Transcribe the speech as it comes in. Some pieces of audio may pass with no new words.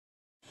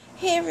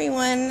Hey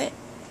everyone,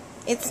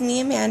 it's me,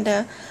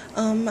 Amanda.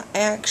 I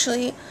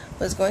actually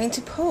was going to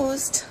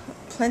post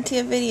plenty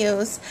of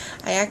videos.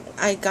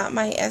 I got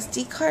my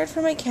SD card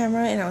for my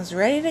camera and I was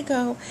ready to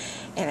go,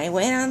 and I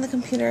went on the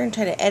computer and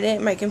tried to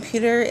edit. My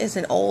computer is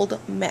an old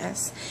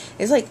mess.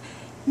 It's like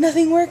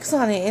nothing works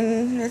on it,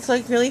 and it's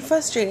like really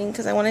frustrating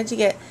because I wanted to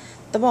get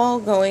the ball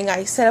going.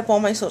 I set up all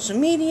my social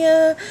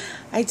media,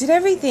 I did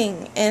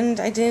everything, and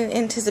I didn't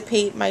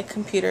anticipate my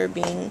computer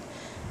being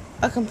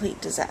a complete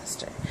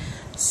disaster.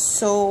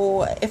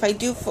 So if I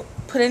do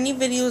put any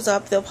videos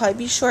up, they'll probably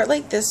be short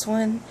like this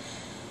one,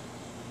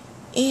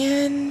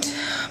 and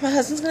my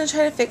husband's gonna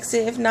try to fix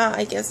it. If not,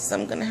 I guess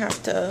I'm gonna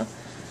have to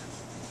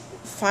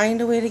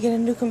find a way to get a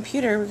new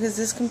computer, because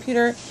this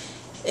computer,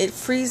 it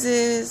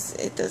freezes,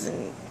 it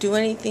doesn't do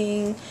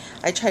anything.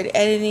 I tried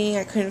editing,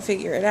 I couldn't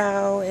figure it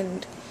out,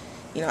 and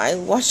you know, I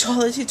watched all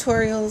the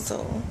tutorials,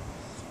 so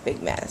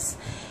big mess.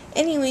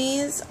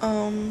 Anyways,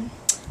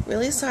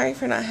 really sorry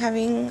for not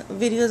having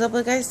videos up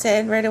like I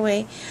said right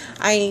away.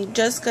 I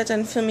just got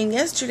done filming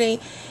yesterday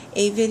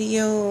a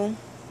video,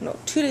 no,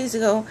 2 days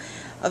ago,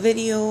 a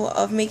video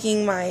of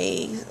making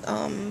my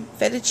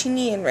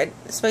fettuccine and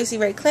spicy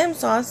red clam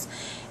sauce,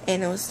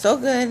 and it was so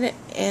good.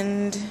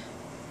 And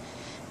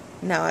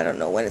now I don't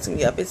know when it's gonna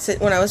be up. It's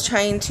when I was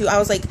trying to, I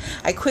was like,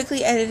 I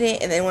quickly edited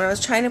it, and then when I was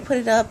trying to put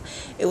it up,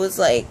 it was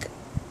like,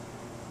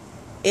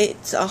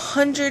 it's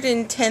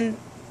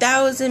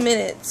 110,000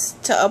 minutes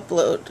to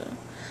upload. I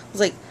was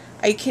like,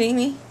 are you kidding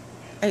me?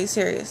 Are you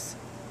serious?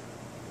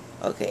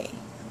 Okay,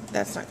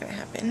 that's not gonna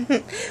happen.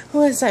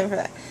 Who has time for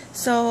that?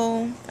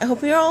 So I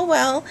hope you're all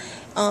well.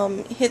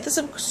 Hit the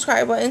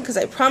subscribe button, because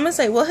I promise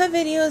I will have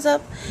videos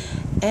up,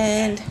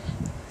 and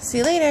see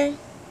you later.